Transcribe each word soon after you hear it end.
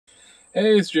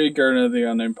Hey, it's Jay Gardner of the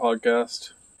Unnamed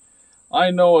podcast.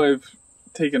 I know I've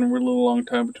taken a really long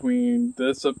time between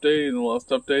this update and the last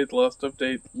update. The last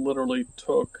update literally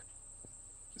took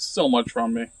so much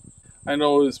from me. I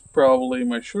know it was probably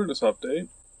my shortest update.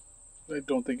 I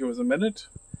don't think it was a minute.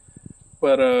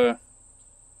 But,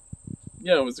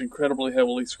 yeah, it was incredibly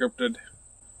heavily scripted.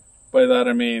 By that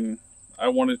I mean, I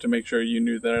wanted to make sure you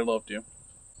knew that I loved you.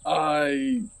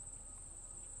 I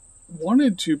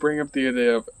wanted to bring up the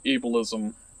idea of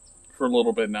ableism for a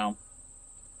little bit now.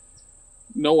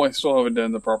 No, I still haven't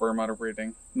done the proper amount of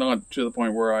reading. Not to the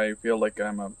point where I feel like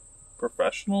I'm a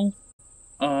professional.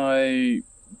 I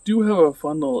do have a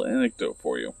fun little anecdote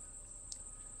for you.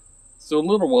 So a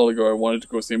little while ago I wanted to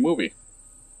go see a movie.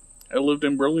 I lived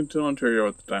in Burlington, Ontario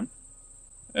at the time.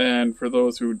 And for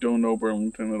those who don't know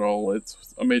Burlington at all, it's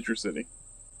a major city.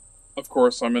 Of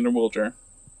course, I'm in a wheelchair.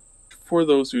 For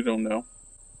those who don't know,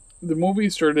 the movie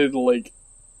started like,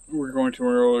 we're going to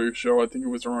an earlier show, I think it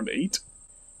was around 8.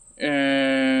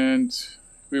 And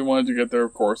we wanted to get there,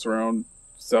 of course, around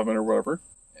 7 or whatever.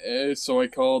 So I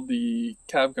called the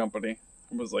cab company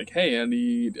and was like, hey, I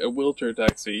need a wheelchair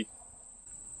taxi.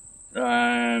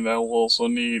 And I will also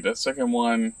need a second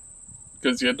one,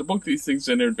 because you had to book these things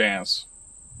in advance,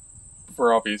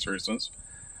 for obvious reasons.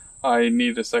 I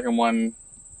need a second one,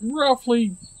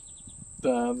 roughly,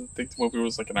 I think the movie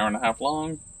was like an hour and a half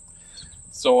long.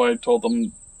 So I told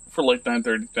them for like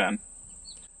 9:30, 10.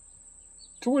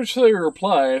 To which they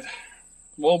replied,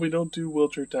 well, we don't do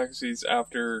wheelchair taxis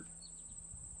after,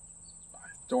 I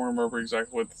don't remember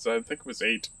exactly what they said, I think it was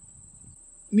 8.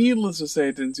 Needless to say,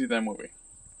 I didn't see that movie.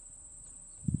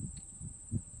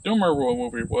 Don't remember what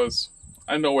movie it was.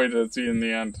 I know I did see it in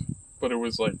the end, but it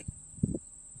was like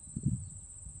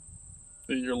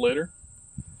a year later.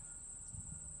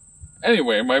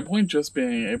 Anyway, my point just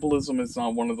being, ableism is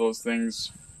not one of those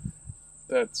things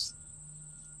that's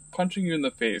punching you in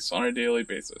the face on a daily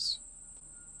basis.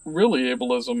 Really,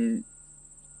 ableism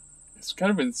is kind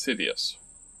of insidious.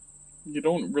 You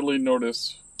don't really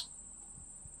notice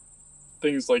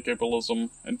things like ableism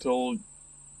until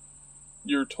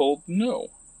you're told no.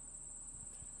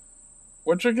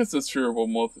 Which I guess is true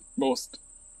about most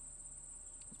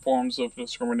forms of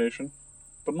discrimination,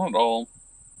 but not all.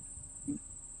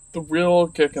 The real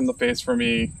kick in the face for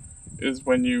me is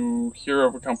when you hear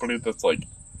of a company that's like,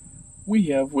 we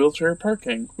have wheelchair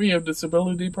parking, we have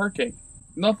disability parking.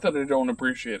 Not that I don't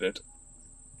appreciate it.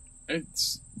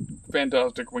 It's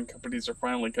fantastic when companies are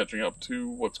finally catching up to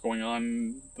what's going on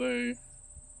in the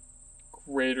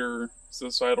greater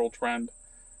societal trend.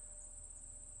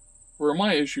 Where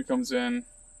my issue comes in,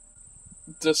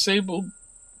 disabled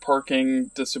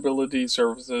parking, disability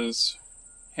services,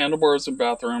 handlebars in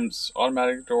bathrooms,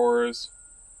 automatic doors,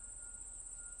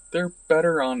 they're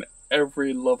better on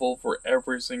every level for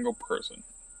every single person.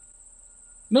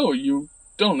 No, you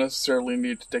don't necessarily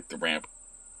need to take the ramp.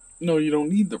 No, you don't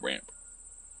need the ramp.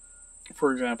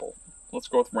 For example, let's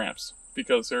go with ramps,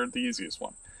 because they're the easiest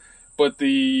one. But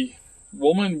the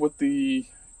woman with the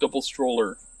double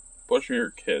stroller pushing her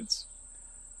kids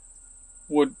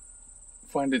would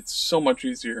find it so much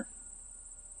easier.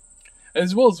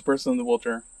 As well as the person in the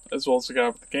wheelchair, as well as the guy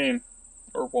with the cane,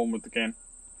 or woman with the cane,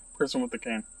 person with the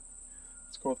cane.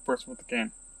 Let's go with the person with the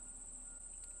cane.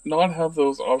 Not have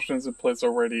those options in place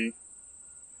already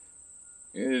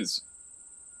is,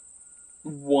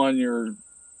 one, you're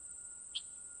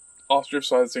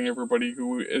ostracizing everybody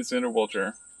who is in a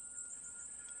wheelchair.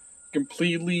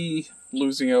 Completely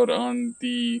losing out on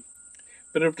the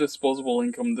bit of disposable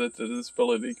income that the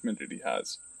disability community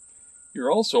has. You're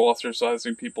also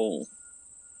ostracizing people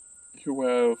who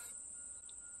have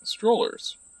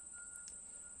strollers.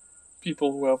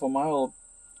 People who have a mild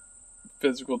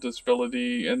physical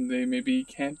disability and they maybe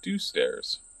can't do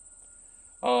stairs.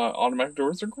 Automatic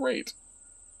doors are great.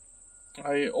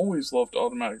 I always loved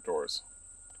automatic doors.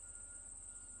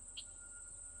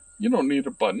 You don't need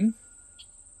a button,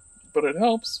 but it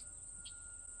helps.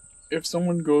 If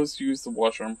someone goes to use the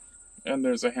washroom and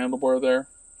there's a handlebar there,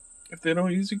 if they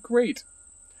don't use it, great.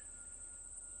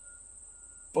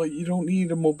 But you don't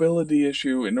need a mobility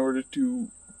issue in order to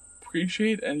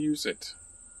appreciate and use it.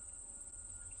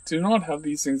 Do not have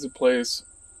these things in place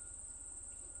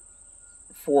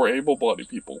for able-bodied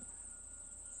people,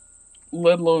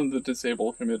 let alone the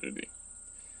disabled community.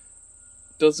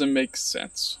 Doesn't make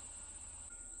sense.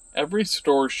 Every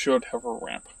store should have a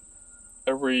ramp.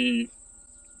 Every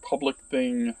public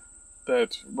thing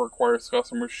that requires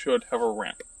customers should have a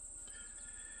ramp.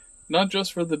 Not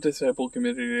just for the disabled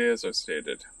community, as I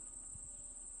stated.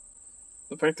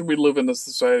 The fact that we live in a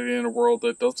society and a world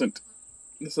that doesn't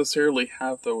necessarily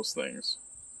have those things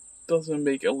doesn't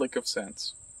make a lick of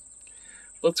sense.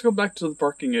 Let's go back to the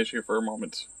parking issue for a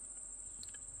moment.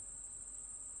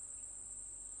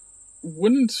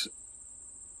 Wouldn't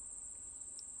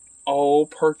all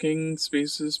parking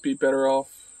spaces be better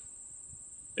off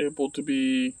able to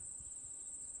be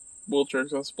wheelchair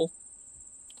accessible?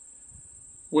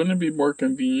 Wouldn't it be more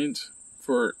convenient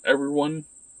for everyone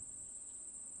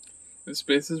if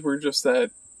spaces were just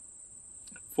that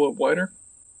foot wider?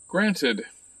 Granted,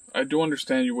 I do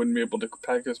understand you wouldn't be able to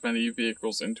pack as many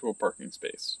vehicles into a parking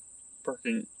space.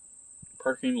 Parking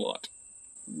lot.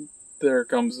 There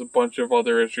comes a bunch of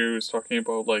other issues talking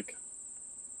about, like,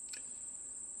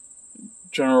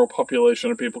 general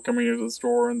population of people coming into the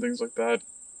store and things like that.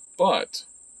 But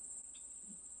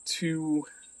to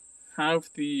have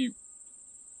the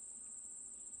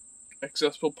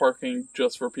accessible parking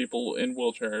just for people in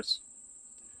wheelchairs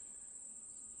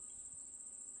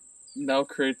now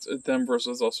creates a them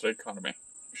versus us economy.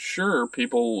 Sure,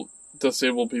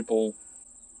 disabled people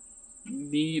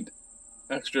need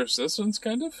extra assistance,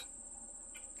 kind of.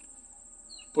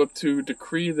 But to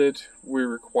decree that we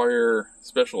require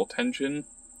special attention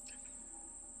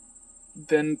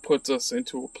then puts us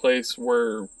into a place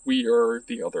where we are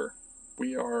the other.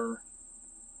 We are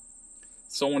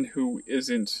someone who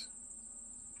isn't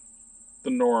the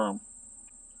norm.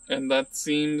 And that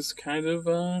seems kind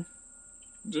of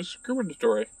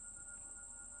discriminatory.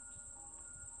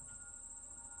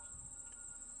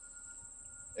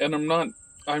 And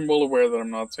I'm well aware that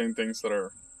I'm not saying things that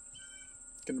are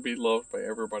going to be loved by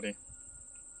everybody.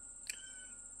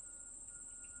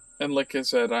 And like I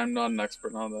said, I'm not an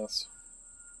expert on this.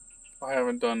 I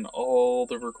haven't done all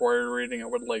the required reading I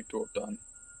would like to have done.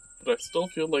 But I still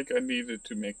feel like I needed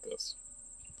to make this.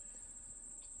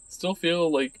 Still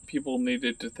feel like people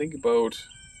needed to think about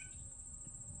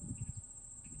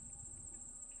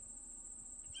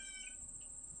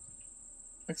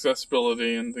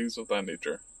accessibility and things of that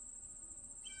nature.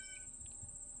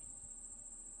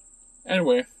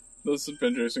 Anyway, this has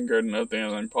been Jason Garden of the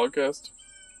Unnamed Podcast.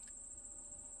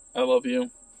 I love you.